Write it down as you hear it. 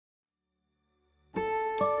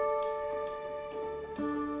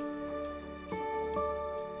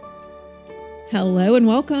Hello and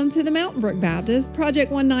welcome to the Mountain Brook Baptist Project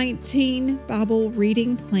 119 Bible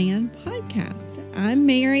Reading Plan podcast. I'm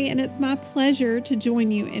Mary and it's my pleasure to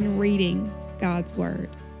join you in reading God's Word.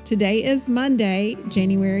 Today is Monday,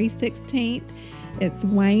 January 16th. It's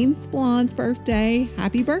Wayne Splon's birthday.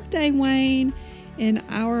 Happy birthday, Wayne. In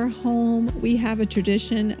our home, we have a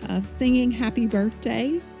tradition of singing happy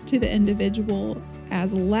birthday to the individual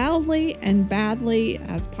as loudly and badly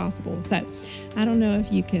as possible. So I don't know if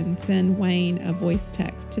you can send Wayne a voice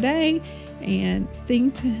text today and sing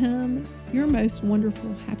to him your most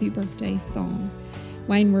wonderful happy birthday song.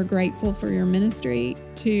 Wayne, we're grateful for your ministry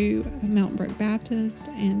to Mountain Brook Baptist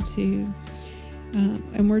and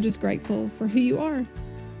we're just grateful for who you are.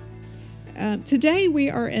 Today we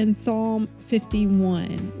are in Psalm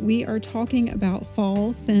 51. We are talking about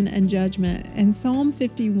fall, sin, and judgment. And Psalm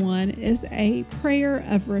 51 is a prayer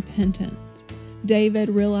of repentance. David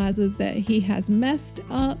realizes that he has messed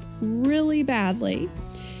up really badly.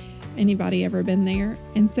 Anybody ever been there?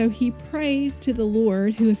 And so he prays to the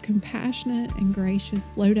Lord, who is compassionate and gracious,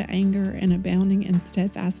 slow to anger, and abounding in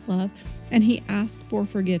steadfast love. And he asks for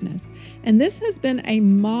forgiveness. And this has been a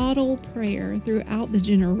model prayer throughout the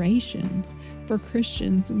generations for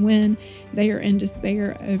Christians when they are in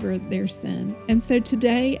despair over their sin. And so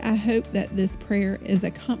today, I hope that this prayer is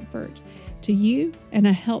a comfort to you and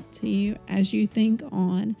a help to you as you think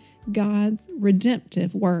on God's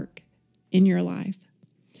redemptive work in your life.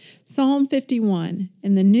 Psalm 51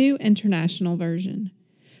 in the New International Version.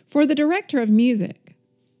 For the director of music,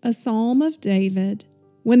 a psalm of David,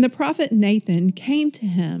 when the prophet Nathan came to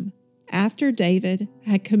him after David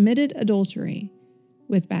had committed adultery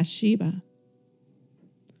with Bathsheba.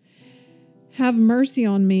 Have mercy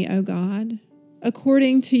on me, O God,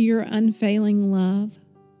 according to your unfailing love,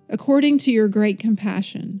 according to your great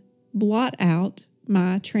compassion. Blot out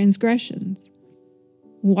my transgressions.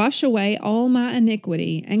 Wash away all my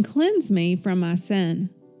iniquity and cleanse me from my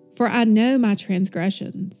sin. For I know my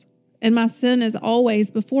transgressions, and my sin is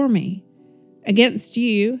always before me. Against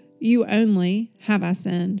you, you only, have I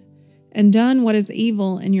sinned, and done what is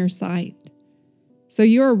evil in your sight. So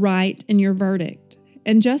you are right in your verdict,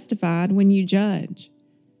 and justified when you judge.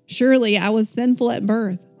 Surely I was sinful at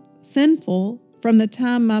birth, sinful from the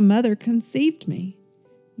time my mother conceived me.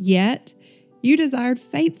 Yet you desired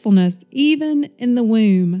faithfulness even in the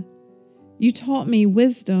womb. You taught me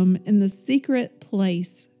wisdom in the secret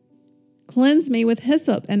place. Cleanse me with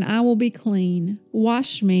hyssop, and I will be clean.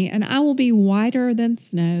 Wash me, and I will be whiter than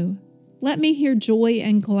snow. Let me hear joy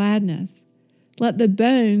and gladness. Let the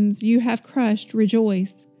bones you have crushed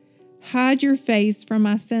rejoice. Hide your face from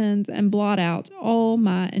my sins and blot out all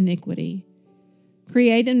my iniquity.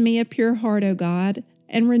 Create in me a pure heart, O God,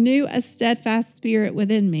 and renew a steadfast spirit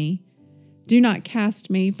within me. Do not cast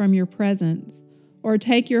me from your presence, or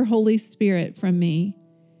take your Holy Spirit from me.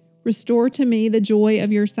 Restore to me the joy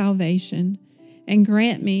of your salvation, and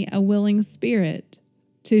grant me a willing spirit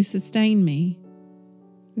to sustain me.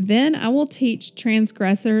 Then I will teach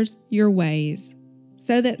transgressors your ways,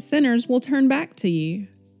 so that sinners will turn back to you.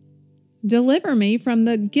 Deliver me from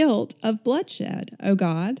the guilt of bloodshed, O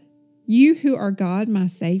God, you who are God, my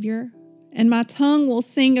Savior, and my tongue will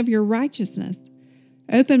sing of your righteousness.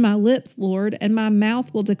 Open my lips, Lord, and my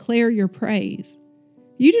mouth will declare your praise.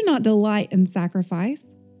 You do not delight in sacrifice,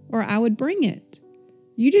 or I would bring it.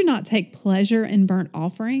 You do not take pleasure in burnt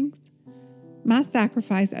offerings. My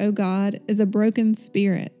sacrifice, O God, is a broken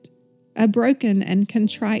spirit. A broken and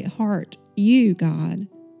contrite heart, you, God,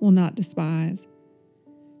 will not despise.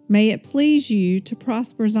 May it please you to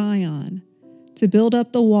prosper Zion, to build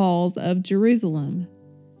up the walls of Jerusalem.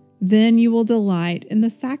 Then you will delight in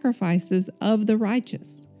the sacrifices of the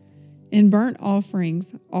righteous, in burnt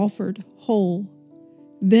offerings offered whole.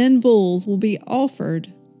 Then bulls will be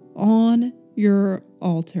offered on your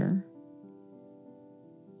altar.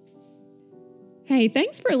 Hey,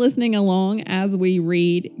 thanks for listening along as we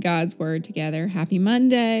read God's Word together. Happy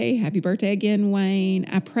Monday. Happy birthday again, Wayne.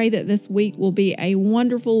 I pray that this week will be a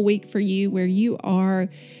wonderful week for you where you are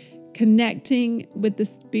connecting with the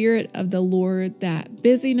Spirit of the Lord, that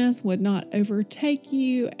busyness would not overtake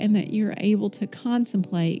you, and that you're able to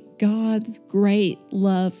contemplate God's great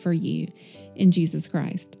love for you in Jesus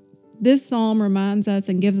Christ. This psalm reminds us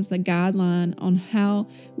and gives us a guideline on how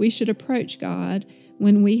we should approach God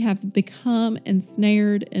when we have become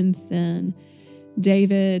ensnared in sin.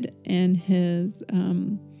 David and his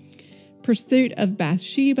pursuit of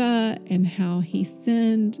Bathsheba and how he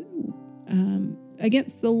sinned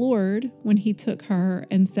against the Lord when he took her.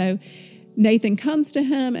 And so Nathan comes to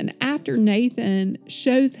him, and after Nathan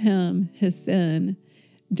shows him his sin,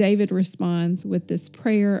 David responds with this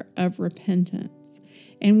prayer of repentance.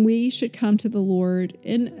 And we should come to the Lord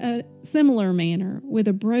in a similar manner with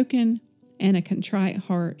a broken and a contrite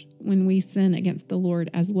heart when we sin against the Lord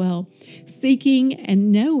as well, seeking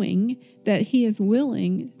and knowing that He is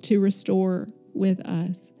willing to restore with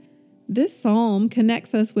us. This psalm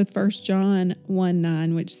connects us with 1 John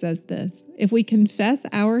 1:9, which says this: "If we confess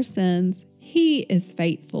our sins, He is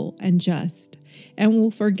faithful and just, and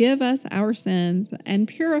will forgive us our sins and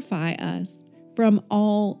purify us from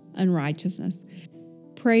all unrighteousness."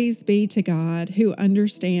 Praise be to God, who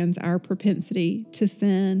understands our propensity to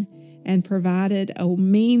sin and provided a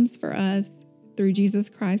means for us through Jesus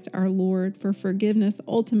Christ our Lord for forgiveness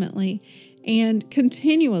ultimately, and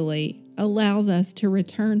continually allows us to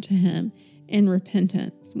return to Him in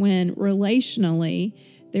repentance when relationally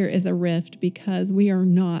there is a rift because we are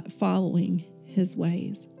not following His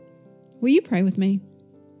ways. Will you pray with me?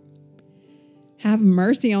 Have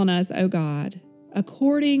mercy on us, O God,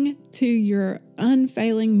 according to your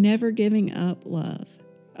unfailing, never giving up love,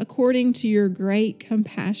 according to your great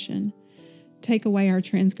compassion. Take away our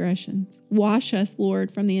transgressions. Wash us,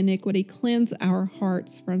 Lord, from the iniquity. Cleanse our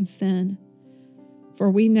hearts from sin. For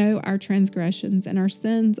we know our transgressions, and our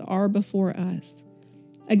sins are before us.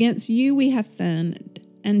 Against you we have sinned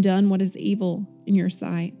and done what is evil in your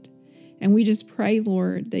sight. And we just pray,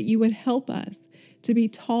 Lord, that you would help us to be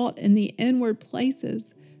taught in the inward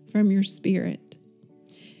places from your Spirit.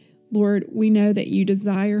 Lord, we know that you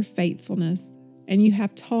desire faithfulness, and you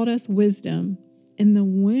have taught us wisdom in the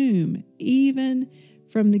womb. Even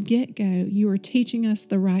from the get-go, you are teaching us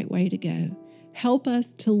the right way to go. Help us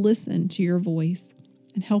to listen to your voice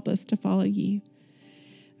and help us to follow you.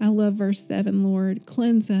 I love verse 7, Lord.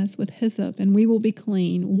 Cleanse us with hyssop, and we will be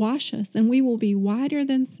clean. Wash us, and we will be whiter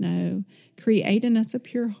than snow. Create in us a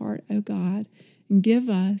pure heart, O God, and give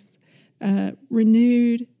us a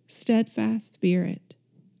renewed, steadfast spirit.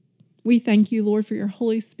 We thank you, Lord, for your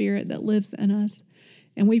Holy Spirit that lives in us.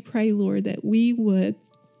 And we pray, Lord, that we would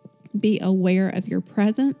be aware of your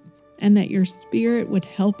presence and that your Spirit would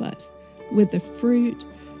help us with the fruit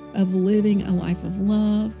of living a life of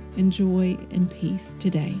love and joy and peace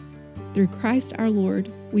today. Through Christ our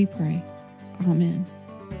Lord, we pray. Amen.